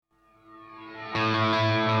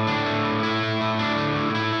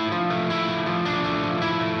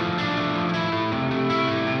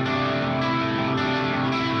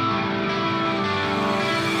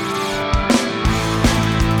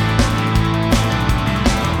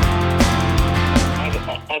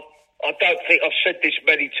think I've said this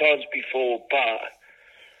many times before, but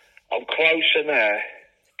I'm closer now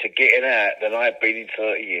to getting out than I have been in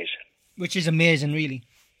 30 years. Which is amazing, really.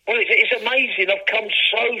 Well, it's amazing. I've come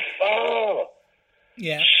so far.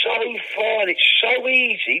 Yeah. So far, and it's so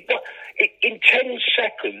easy. But in 10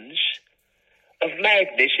 seconds of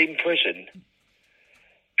madness in prison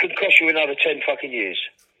can cost you another 10 fucking years.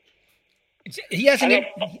 He has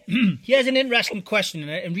an interesting question,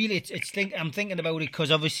 and really, I'm thinking about it because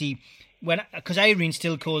obviously, because Irene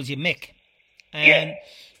still calls you Mick. Yeah.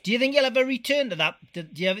 Do you think you'll ever return to that? Do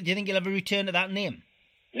you think you'll ever return to that name?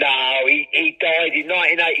 No, he died in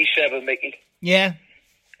 1987, Mickey. Yeah.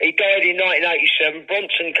 He died in 1987.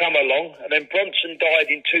 Bronson come along, and then Bronson died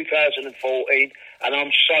in 2014, and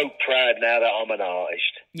I'm so proud now that I'm an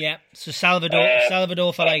artist. Yeah, so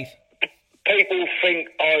Salvador for life. People think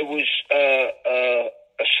I was a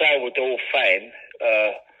Salvador fan,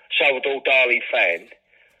 Salvador Dali fan,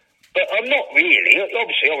 but I'm not really.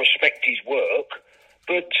 Obviously, I respect his work,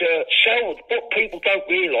 but what people don't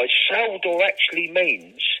realise, Salvador actually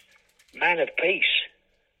means man of peace.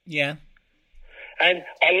 Yeah. And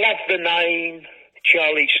I love the name,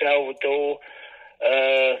 Charlie Salvador.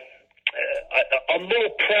 I'm more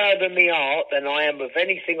proud of my art than I am of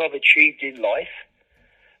anything I've achieved in life,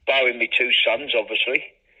 barring my two sons,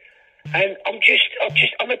 obviously. And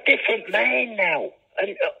I'm a different man now.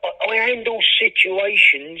 And I handle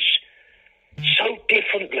situations so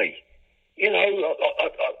differently. You know,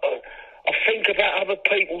 I think about other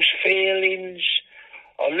people's feelings.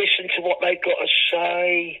 I listen to what they've got to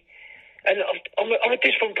say. And I'm a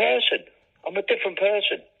different person. I'm a different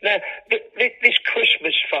person. Now, this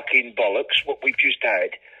Christmas fucking bollocks, what we've just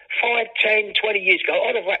had, 5, 10, 20 years ago,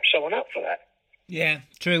 I'd have wrapped someone up for that. Yeah,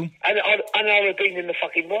 true. And I'd have been in the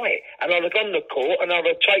fucking riot. And I'd have gone to court and I'd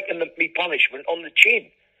have taken me punishment on the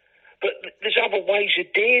chin. But there's other ways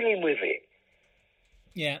of dealing with it.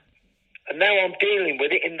 Yeah. And now I'm dealing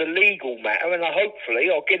with it in the legal matter, and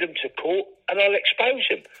hopefully I'll get them to court and I'll expose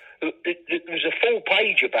them. There's a full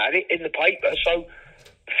page about it in the paper, so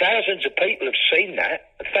thousands of people have seen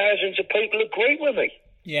that, and thousands of people agree with me.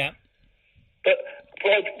 Yeah. But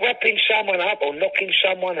by wrapping someone up or knocking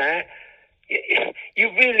someone out,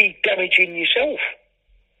 you're really damaging yourself.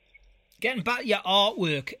 Getting back to your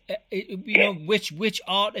artwork, which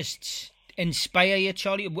artists inspire you,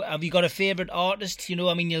 Charlie? Have you got a favourite artist? You know,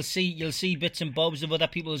 I mean, you'll see bits and bobs of other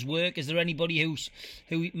people's work. Is there anybody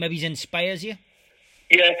who maybe inspires you?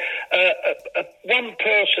 Yeah, one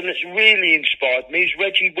person that's really inspired me is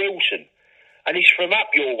Reggie Wilson, and he's from up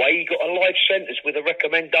your way. He got a life sentence with a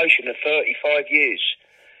recommendation of 35 years.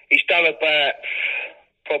 He's done about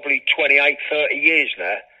probably 28, 30 years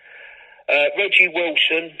now. Reggie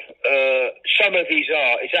Wilson, some of his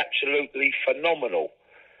art is absolutely phenomenal.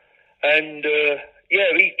 And,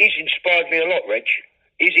 he's inspired me a lot, Reg.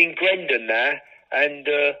 He's in Grendon now, and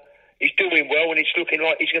he's doing well, and it's looking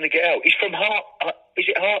like he's going to get out. He's from is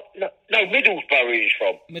it Hart? No, Middlesbrough he's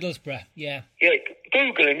from. Middlesbrough, yeah. Yeah,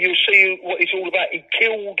 Google him, you'll see what it's all about. He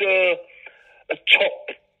killed a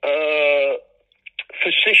top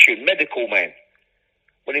physician, medical man,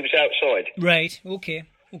 when he was outside. Right, okay.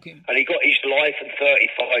 And he got his life and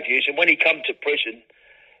 35 years, and when he come to prison,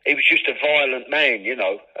 he was just a violent man, you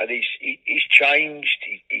know, and he's changed.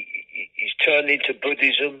 He's turned into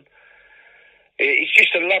Buddhism. He's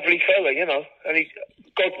just a lovely fella, you know, and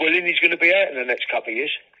God willing, he's going to be out in the next couple of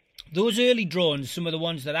years. Those early drawings, some of the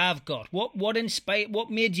ones that I've got, what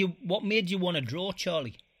made you want to draw,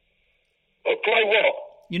 Charlie? Play what?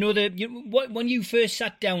 You know, when you first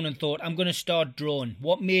sat down and thought, I'm going to start drawing,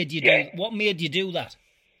 what made you do that?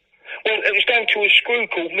 Well, it was down to a screw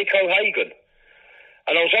called Mick O'Hagan.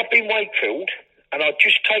 And I was up in Wakefield, and I'd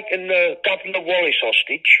just taken Governor Wallace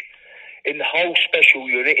hostage in the whole special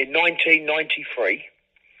unit in 1993.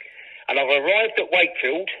 And I've arrived at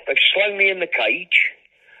Wakefield. They've slung me in the cage.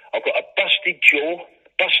 I've got a busted jaw,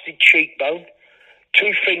 busted cheekbone,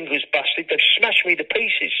 2 fingers busted. They've smashed me to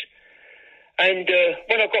pieces. And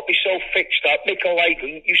when I got myself fixed up, Mick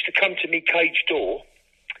O'Hagan used to come to me cage door,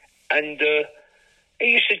 and he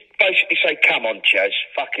used to basically say, "Come on, Chaz,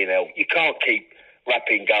 fucking hell, you can't keep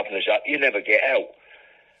wrapping governors up, you never get out."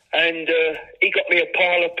 And he got me a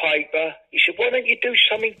pile of paper. He said, "Why don't you do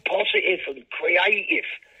something positive and creative?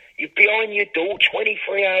 You're behind your door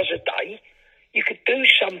 23 hours a day. You could do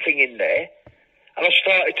something in there." And I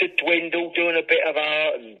started to dwindle, doing a bit of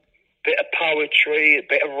art and a bit of poetry, a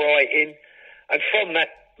bit of writing. And from that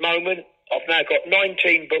moment, I've now got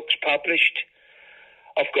 19 books published.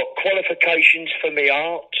 I've got qualifications for my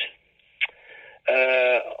art.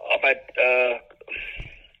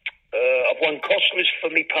 I've won Costlers for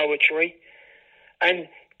me poetry, and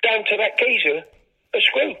down to that geezer, a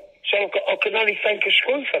screw. So I can only thank a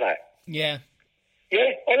screw for that. Yeah.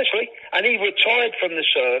 Yeah, honestly. And he retired from the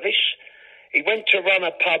service. He went to run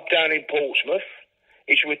a pub down in Portsmouth.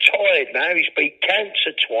 He's retired now. He's beat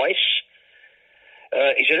cancer twice.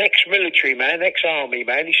 He's an ex-military man, ex-army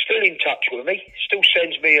man. He's still in touch with me. Still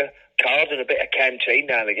sends me a card and a bit of canteen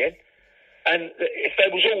now and again. And if they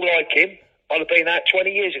was all like him, I'd have been out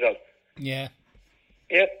 20 years ago. Yeah.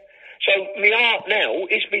 Yeah. So my art now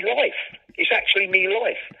is my life. It's actually my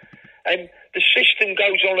life. And the system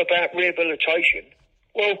goes on about rehabilitation.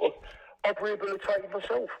 Well, I've rehabilitated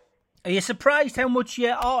myself. Are you surprised how much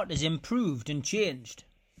your art has improved and changed?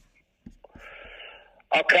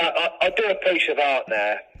 I do a piece of art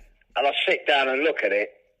now, and I sit down and look at it,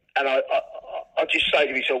 and I just say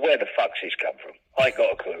to myself, where the fuck's this come from? I ain't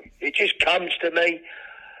got a clue. It just comes to me.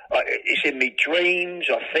 It's in me dreams.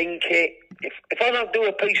 I think it. If I don't do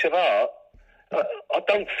a piece of art, I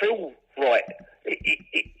don't feel right.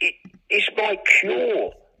 It's my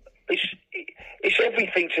cure. It's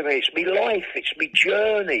everything to me. It's my life. It's my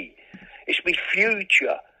journey. It's my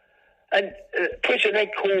future. And prison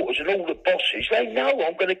headquarters and all the bosses, they know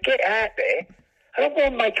I'm going to get out there and I'm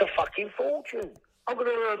going to make a fucking fortune. I'm going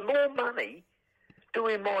to earn more money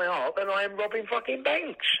doing my art than I am robbing fucking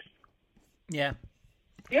banks. Yeah.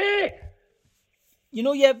 Yeah. You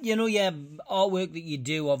know your artwork that you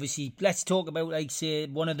do. Obviously, let's talk about, like, say,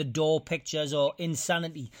 one of the door pictures or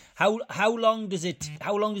Insanity. How long does it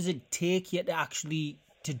take you to actually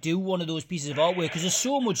to do one of those pieces of artwork? Because there's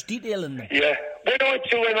so much detail in them. Yeah. When I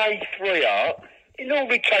do an A3 art, it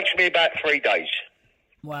normally takes me about 3 days.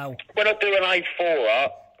 Wow. When I do an A4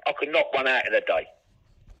 art, I can knock one out in a day.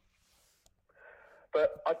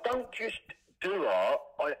 But I don't just do art,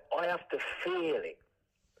 I have to feel it.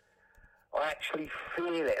 I actually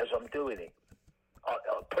feel it as I'm doing it. I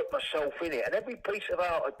put myself in it. And every piece of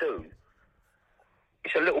art I do,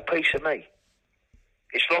 it's a little piece of me.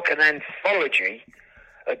 It's like an anthology,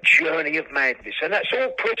 a journey of madness. And that's all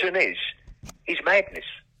prison is madness.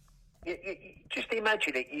 You just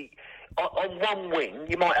imagine it. On one wing,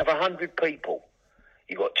 you might have 100 people.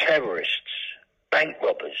 You've got terrorists, bank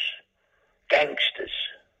robbers, gangsters,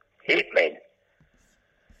 hitmen,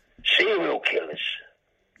 serial killers,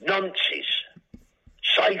 nonces,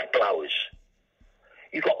 safe blowers.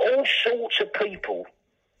 You've got all sorts of people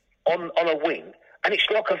on a wing, and it's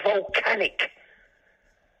like a volcanic.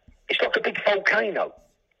 It's like a big volcano.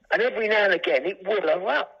 And every now and again it will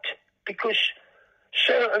erupt because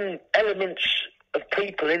certain elements of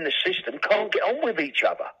people in the system can't get on with each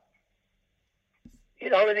other. You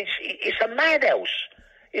know, and it's a madhouse.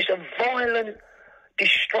 It's a violent,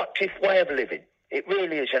 destructive way of living. It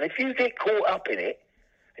really is. And if you get caught up in it,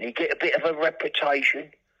 and you get a bit of a reputation,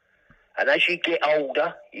 and as you get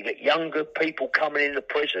older, you get younger people coming into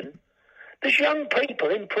prison. There's young people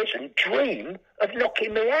in prison dream of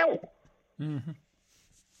knocking me out. Mm-hmm.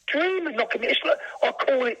 Dream of knocking me. It's like, I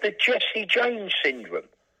call it the Jesse James syndrome,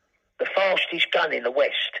 the fastest gun in the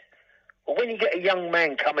West. Well, when you get a young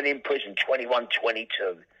man coming in prison, 21,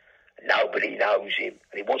 22, nobody knows him,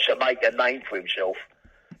 and he wants to make a name for himself,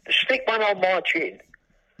 to stick one on my chin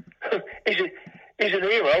is an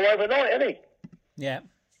hero overnight, isn't he? Yeah.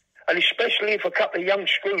 And especially if a couple of young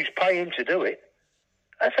screws pay him to do it.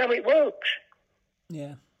 That's how it works.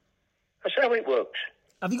 Yeah. That's how it works.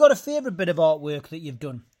 Have you got a favourite bit of artwork that you've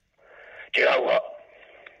done? Do you know what?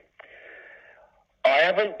 I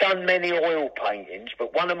haven't done many oil paintings,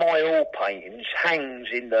 but one of my oil paintings hangs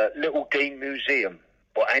in the Little Dean Museum,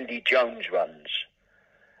 what Andy Jones runs.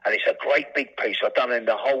 And it's a great big piece. I've done in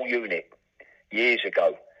the whole unit years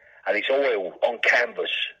ago. And it's oil on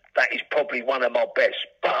canvas. That is probably one of my best.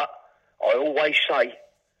 But I always say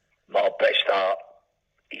my best art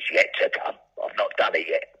is yet to come. I've not done it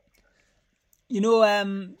yet. You know,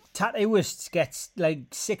 tattooists get, like,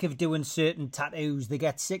 sick of doing certain tattoos. They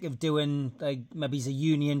get sick of doing, like, maybe it's a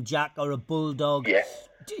Union Jack or a Bulldog. Yeah.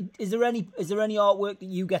 Is there any artwork that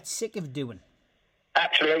you get sick of doing?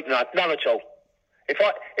 Absolutely none at all.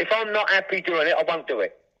 If I'm not happy doing it, I won't do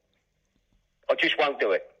it. I just won't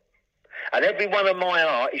do it. And every one of my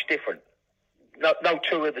art is different. No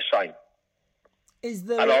two are the same. Is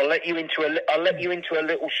there? And I'll let you into a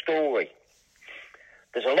little story.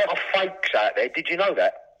 There's a lot of fakes out there. Did you know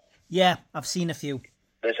that? Yeah, I've seen a few.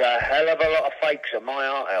 There's a hell of a lot of fakes of my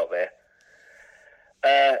art out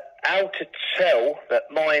there. How to tell that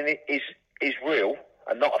mine is real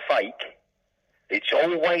and not a fake? It's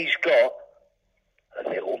always got a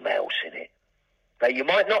little mouse in it. Now, you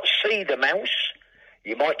might not see the mouse.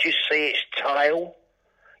 You might just see its tail.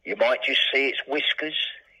 You might just see its whiskers.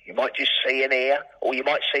 You might just see an ear. Or you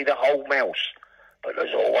might see the whole mouse. but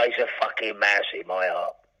there's always a fucking mouse in my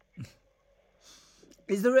heart.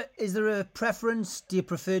 Is there a preference? Do you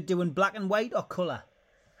prefer doing black and white or colour?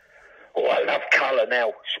 Oh, I love colour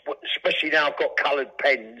now, especially now I've got coloured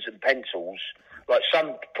pens and pencils. Like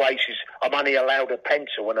some places, I'm only allowed a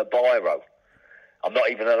pencil and a biro. I'm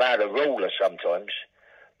not even allowed a ruler sometimes.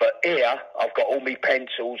 But here, I've got all my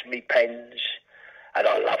pencils, my pens, and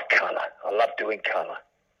I love colour. I love doing colour.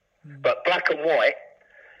 But black and white,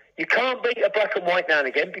 you can't beat a black and white now and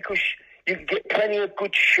again because you can get plenty of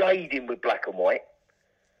good shading with black and white.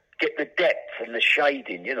 Get the depth and the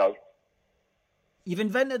shading, you know. You've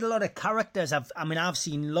invented a lot of characters. I've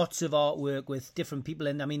seen lots of artwork with different people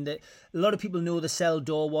in. I mean, a lot of people know the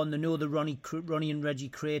SALVADOR one. They know the Ronnie and Reggie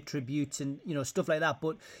Cray tributes and stuff like that.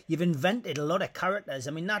 But you've invented a lot of characters.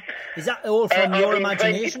 I mean, is that all from your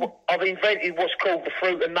imagination? I've invented what's called the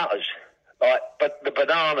fruit and nutters, but the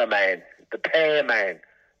banana man, the pear man,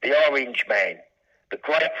 the orange man, the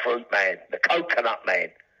grapefruit man, the coconut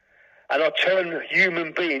man, and I turn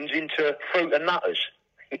human beings into fruit and nutters.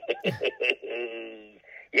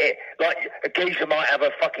 Yeah, like a geezer might have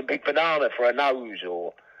a fucking big banana for a nose,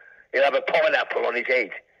 or he'll have a pineapple on his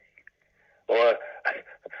head, or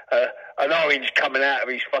an orange coming out of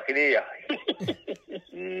his fucking ear.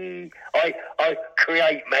 I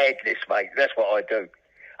create madness, mate. That's what I do.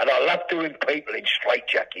 And I love doing people in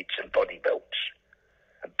straitjackets and body belts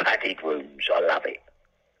and padded rooms. I love it.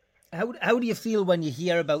 How do you feel when you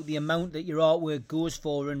hear about the amount that your artwork goes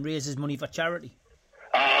for and raises money for charity?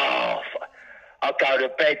 I go to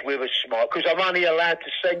bed with a smile because I'm only allowed to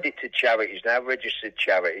send it to charities now, registered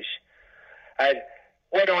charities. And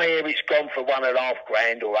when I hear it's gone for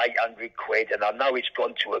 $1,500 or 800 quid, and I know it's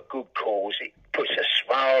gone to a good cause, it puts a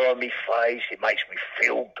smile on my face. It makes me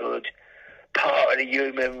feel good. Part of the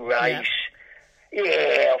human race.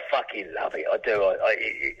 Yeah, I fucking love it. I do.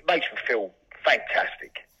 It makes me feel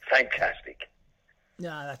fantastic. Fantastic.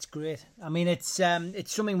 Yeah, that's great. I mean, it's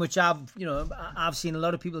something which I've seen a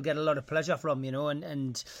lot of people get a lot of pleasure from,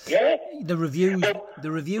 and yeah, the reviews, my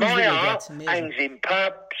that you get, amazing. Hangs in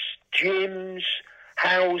pubs, gyms,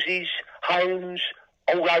 houses, homes,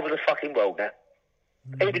 all over the fucking world now.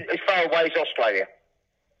 Even as far away as Australia.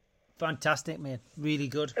 Fantastic, mate. Really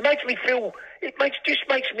good. It makes me feel. It just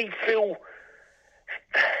makes me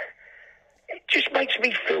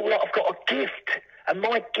feel like I've got a gift, and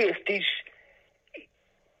my gift is.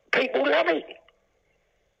 People love it.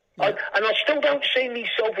 Yeah. And I still don't see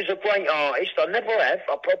myself as a great artist. I never have.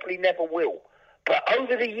 I probably never will. But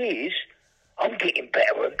over the years, I'm getting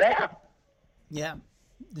better and better. Yeah,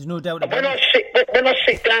 there's no doubt about it. When I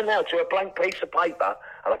sit down now to a blank piece of paper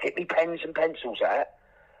and I get my pens and pencils out,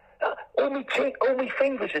 all my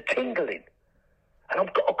fingers are tingling. And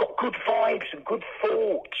I've got good vibes and good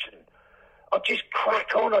thoughts. And I just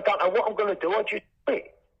crack on. I don't know what I'm going to do. I just do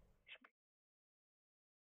it.